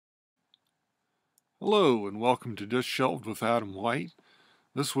Hello and welcome to Just Shelved with Adam White.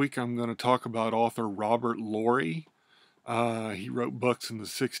 This week I'm going to talk about author Robert Lory. He wrote books in the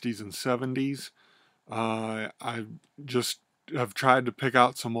 60s and 70s. I just have tried to pick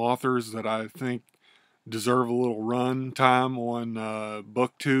out some authors that I think deserve a little run time on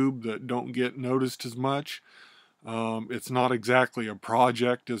BookTube that don't get noticed as much. It's not exactly a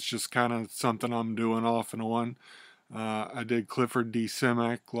project, it's just kind of something I'm doing off and on. I did Clifford D.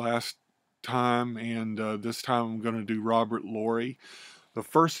 Simak last time, and this time I'm going to do Robert Lory. The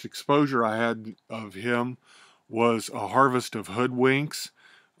first exposure I had of him was A Harvest of Hoodwinks.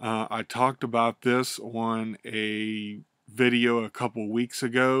 I talked about this on a video a couple weeks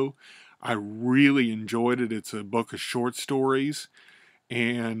ago. I really enjoyed it. It's a book of short stories,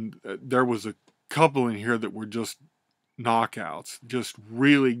 and there was a couple in here that were just knockouts, just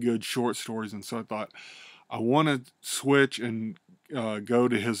really good short stories. And so I thought, I want to switch and go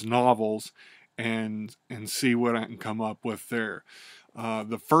to his novels and see what I can come up with there.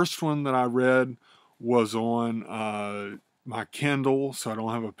 The first one that I read was on my Kindle, so I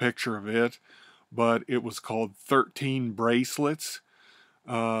don't have a picture of it, but it was called 13 Bracelets.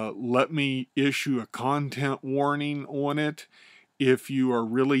 Let me issue a content warning on it. If you are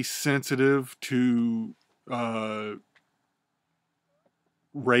really sensitive to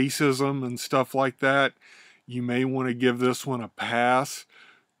racism and stuff like that, you may want to give this one a pass.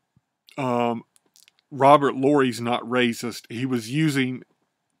 Robert Lory's not racist. He was using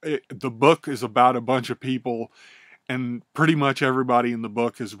it, the book is about a bunch of people, and pretty much everybody in the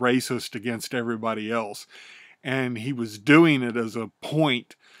book is racist against everybody else. And he was doing it as a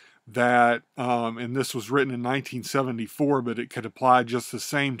point that, and this was written in 1974, but it could apply just the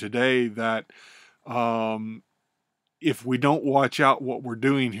same today, that if we don't watch out what we're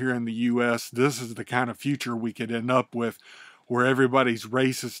doing here in the U.S., this is the kind of future we could end up with, where everybody's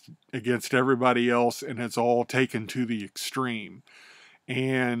racist against everybody else and it's all taken to the extreme.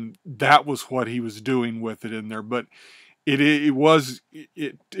 And that was what he was doing with it in there. But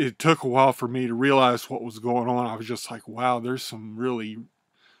it took a while for me to realize what was going on. I was just like, wow, there's some really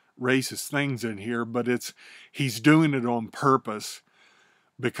racist things in here, but he's doing it on purpose,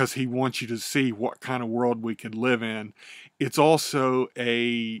 because he wants you to see what kind of world we could live in. It's also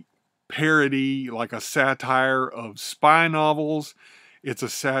a parody, like a satire of spy novels. It's a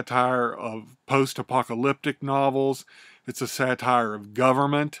satire of post-apocalyptic novels. It's a satire of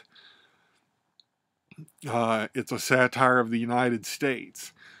government. It's a satire of the United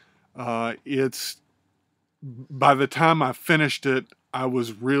States. By the time I finished it, I was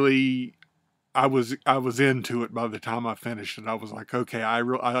into it. By the time I finished it, I was like, okay,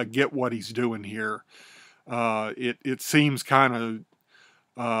 I get what he's doing here. It seems kind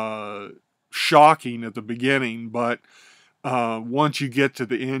of shocking at the beginning, but once you get to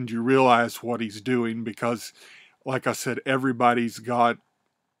the end, you realize what he's doing, because, like I said, everybody's got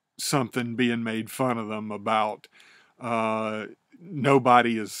something being made fun of them about.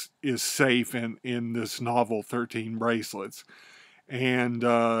 Nobody is safe in this novel, 13 Bracelets. And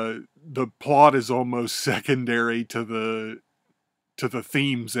the plot is almost secondary to the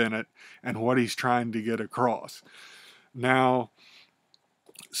themes in it and what he's trying to get across. Now,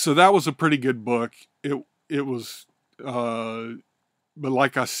 so that was a pretty good book. It was, but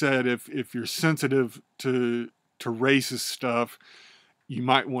like I said, if you're sensitive to racist stuff, you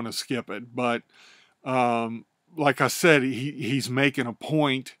might want to skip it. But like I said, he's making a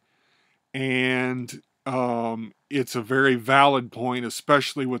point, and it's a very valid point,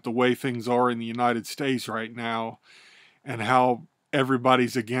 especially with the way things are in the United States right now, and how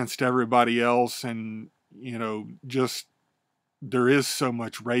everybody's against everybody else, and just there is so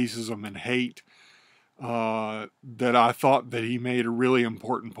much racism and hate, that I thought that he made a really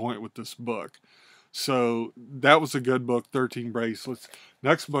important point with this book. So that was a good book, 13 Bracelets.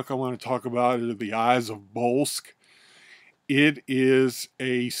 Next book I want to talk about is The Eyes of Bolsk. It is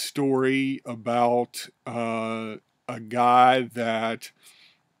a story about a guy that,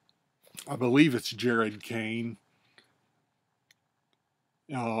 I believe it's Jared Kane.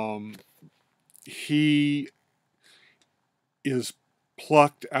 He is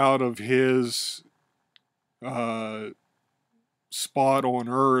plucked out of his spot on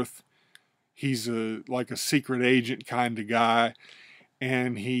Earth. He's like a secret agent kind of guy,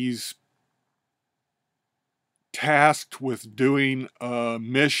 and he's tasked with doing a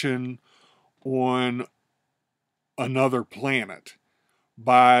mission on another planet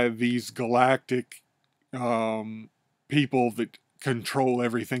by these galactic people that control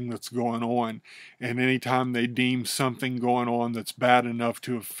everything that's going on. And anytime they deem something going on that's bad enough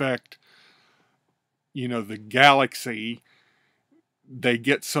to affect, the galaxy, they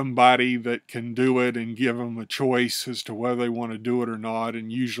get somebody that can do it and give them a choice as to whether they want to do it or not,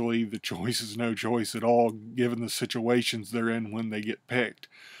 and usually the choice is no choice at all given the situations they're in when they get picked.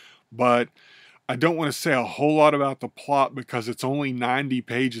 But I don't want to say a whole lot about the plot because it's only 90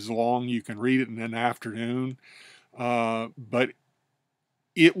 pages long. You can read it in an afternoon. But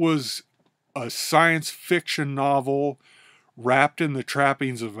it was a science fiction novel wrapped in the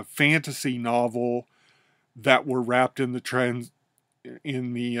trappings of a fantasy novel that were wrapped in the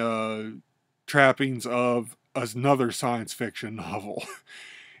trappings of another science fiction novel.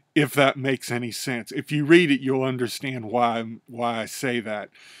 If that makes any sense. If you read it, you'll understand why I say that.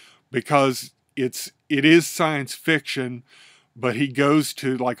 Because it is science fiction, but he goes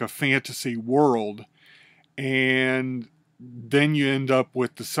to like a fantasy world, and then you end up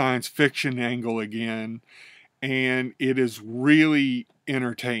with the science fiction angle again, and it is really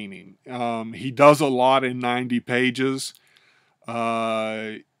entertaining. He does a lot in 90 pages.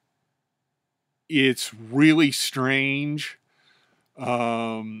 It's really strange.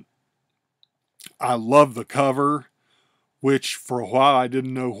 I love the cover, which for a while I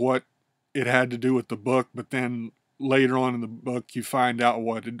didn't know what it had to do with the book, but then later on in the book you find out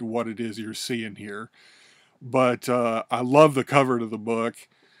what it is you're seeing here. But I love the cover to the book.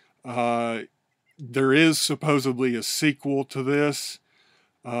 There is supposedly a sequel to this.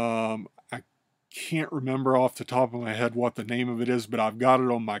 I can't remember off the top of my head what the name of it is, but I've got it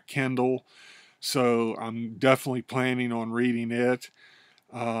on my Kindle, so I'm definitely planning on reading it.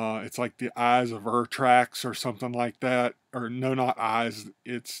 It's like The Eyes of Urtrax or something like that. Or no, not Eyes.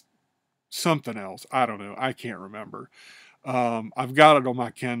 It's something else. I don't know. I can't remember. I've got it on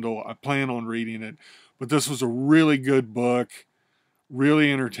my Kindle. I plan on reading it. But this was a really good book. Really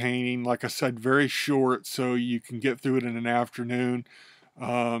entertaining. Like I said, very short, so you can get through it in an afternoon.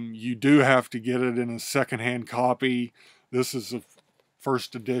 You do have to get it in a secondhand copy. This is a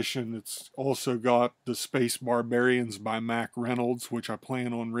first edition. It's also got The Space Barbarians by Mac Reynolds, which I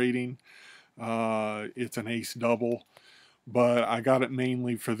plan on reading. It's an ace double, but I got it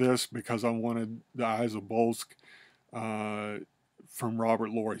mainly for this because I wanted The Eyes of Bolsk from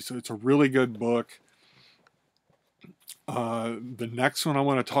Robert Lory. So it's a really good book. The next one I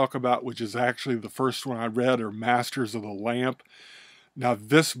want to talk about, which is actually the first one I read, are Masters of the Lamp. Now,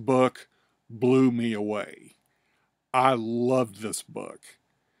 this book blew me away. I loved this book.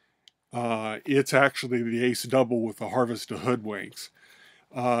 It's actually the ace double with the Harvest of Hoodwinks.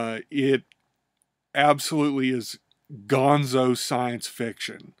 It absolutely is gonzo science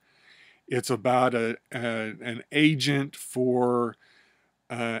fiction. It's about an agent for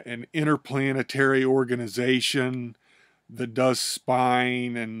an interplanetary organization that does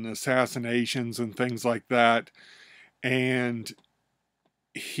spying and assassinations and things like that. And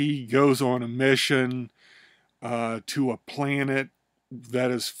he goes on a mission to a planet that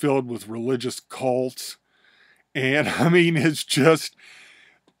is filled with religious cults. And I mean, it's just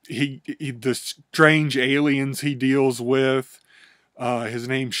the strange aliens he deals with. His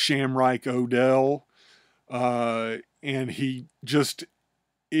name's Shamrock Odell. And it's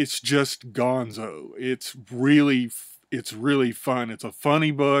just gonzo. It's really fun. It's a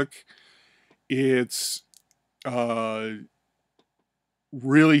funny book. It's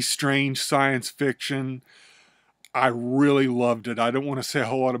really strange science fiction. I really loved it. I don't want to say a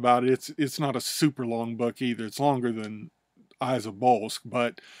whole lot about it. It's not a super long book either. It's longer than Eyes of Bolsk,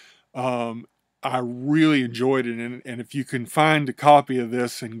 but I really enjoyed it. And if you can find a copy of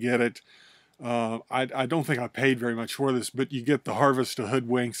this and get it, I don't think I paid very much for this, but you get the Harvest of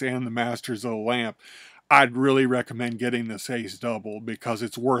Hoodwinks and the Masters of the Lamp. I'd really recommend getting this ace double because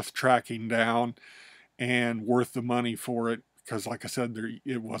it's worth tracking down and worth the money for it. Because like I said,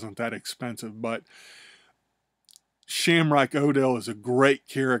 it wasn't that expensive. But Shamrock Odell is a great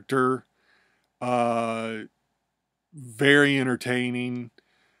character. Very entertaining.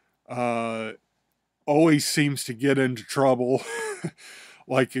 Always seems to get into trouble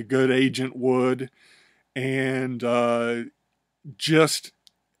like a good agent would. And just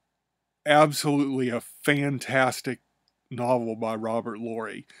absolutely a fantastic novel by Robert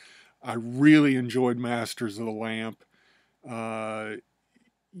Lory. I really enjoyed Masters of the Lamp.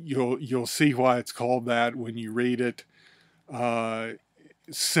 You'll see why it's called that when you read it.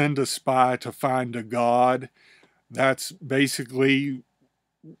 Send a spy to find a god. That's basically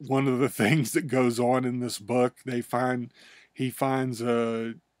one of the things that goes on in this book. He finds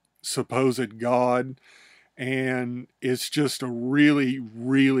a supposed god, and it's just a really,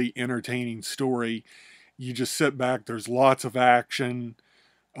 really entertaining story. You just sit back. There's lots of action,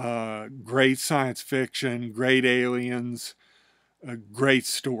 great science fiction, great aliens, a great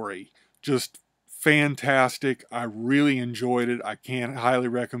story. Just fantastic. I really enjoyed it. I can't highly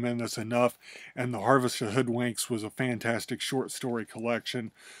recommend this enough. And The Harvest of Hoodwinks was a fantastic short story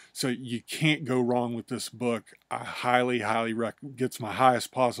collection. So you can't go wrong with this book. I highly gets my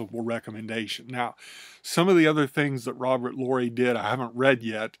highest possible recommendation. Now, some of the other things that Robert Lory did, I haven't read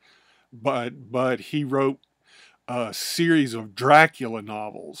yet, but he wrote a series of Dracula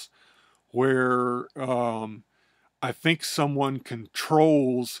novels where I think someone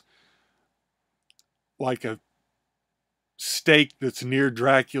controls like a stake that's near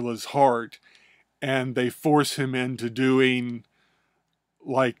Dracula's heart, and they force him into doing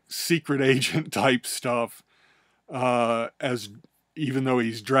like secret agent type stuff, as even though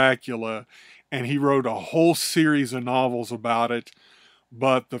he's Dracula. And he wrote a whole series of novels about it.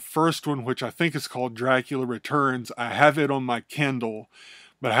 But the first one, which I think is called Dracula Returns, I have it on my Kindle,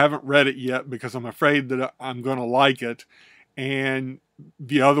 but I haven't read it yet because I'm afraid that I'm going to like it. And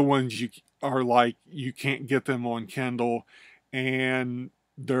the other ones you can't get them on Kindle, and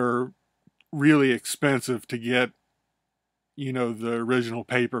they're really expensive to get, the original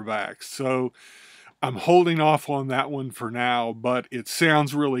paperbacks. So I'm holding off on that one for now, but it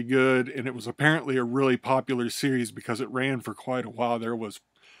sounds really good, and it was apparently a really popular series because it ran for quite a while. There was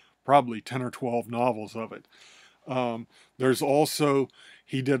probably 10 or 12 novels of it. There's also,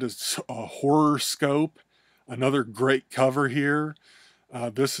 he did a horror scope, another great cover here.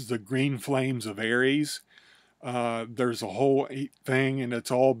 This is the Green Flames of Aries. There's a whole thing, and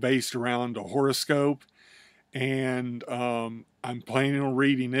it's all based around a horoscope, and I'm planning on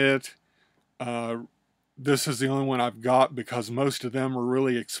reading it. This is the only one I've got because most of them are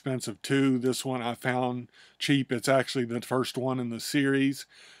really expensive too. This one I found cheap. It's actually the first one in the series,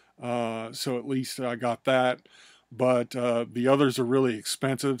 so at least I got that. But the others are really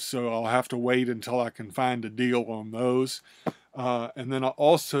expensive, so I'll have to wait until I can find a deal on those. And then I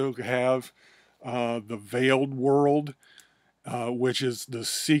also have The Veiled World, which is the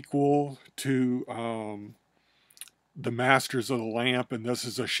sequel to The Masters of the Lamp, and this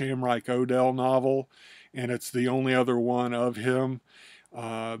is a Shamrock Odell novel, and it's the only other one of him.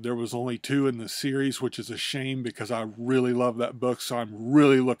 There was only 2 in the series, which is a shame because I really love that book, so I'm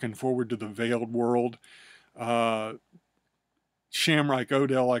really looking forward to The Veiled World. Shamrock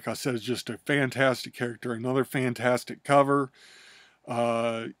Odell, like I said, is just a fantastic character, another fantastic cover.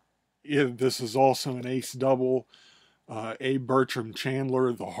 This is also an ace double. A. Bertram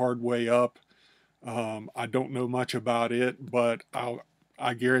Chandler, The Hard Way Up. I don't know much about it, but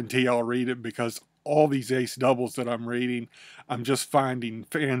I guarantee I'll read it because all these ace doubles that I'm reading, I'm just finding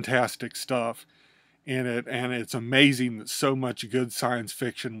fantastic stuff in it, and it's amazing that so much good science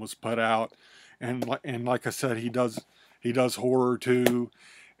fiction was put out. And like I said, he does horror too,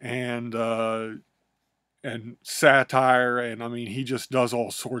 and satire, and I mean he just does all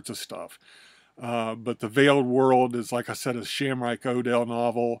sorts of stuff. But The Veiled World is, like I said, a Shamrock Odell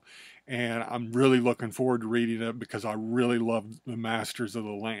novel, and I'm really looking forward to reading it because I really love The Masters of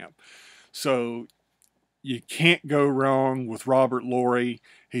the Lamp. So you can't go wrong with Robert Lory.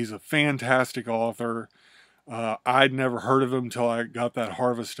 He's a fantastic author. I'd never heard of him until I got that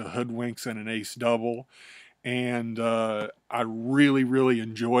Harvest of Hoodwinks and an ace double, and I really, really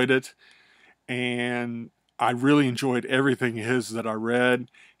enjoyed it. And I really enjoyed everything his that I read.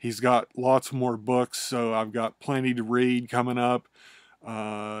 He's got lots more books, so I've got plenty to read coming up.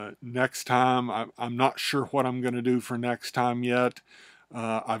 Next time, I'm not sure what I'm going to do for next time yet.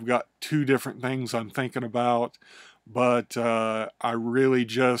 I've got 2 different things I'm thinking about, but I really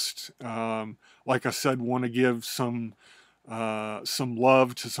just, like I said, want to give some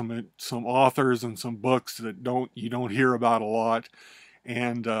love to some authors and some books that you don't hear about a lot.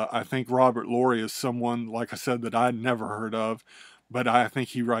 And I think Robert Lory is someone, like I said, that I'd never heard of, but I think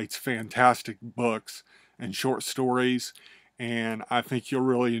he writes fantastic books and short stories, and I think you'll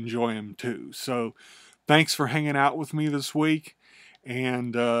really enjoy him too. So thanks for hanging out with me this week,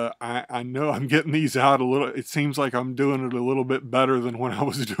 and I know I'm getting these out a little, it seems like I'm doing it a little bit better than when I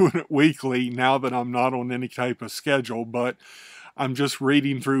was doing it weekly, now that I'm not on any type of schedule, but I'm just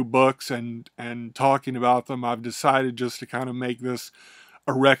reading through books and talking about them. I've decided just to kind of make this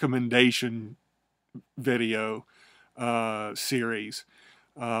a recommendation video series.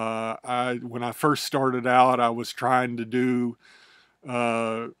 When I first started out, I was trying to do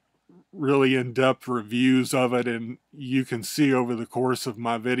really in-depth reviews of it, and you can see over the course of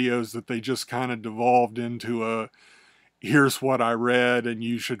my videos that they just kind of devolved into a here's what I read and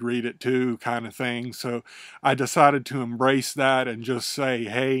you should read it too kind of thing. So I decided to embrace that and just say,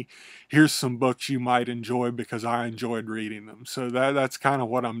 hey, here's some books you might enjoy because I enjoyed reading them. So that's kind of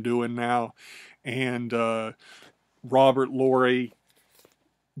what I'm doing now. And Robert Lory,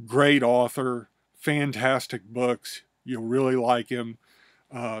 great author, fantastic books. You'll really like him,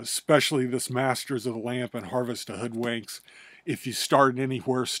 especially this Masters of the Lamp and Harvest of Hoodwinks. If you start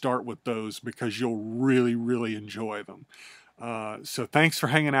anywhere, start with those because you'll really, really enjoy them. So thanks for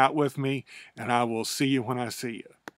hanging out with me, and I will see you when I see you.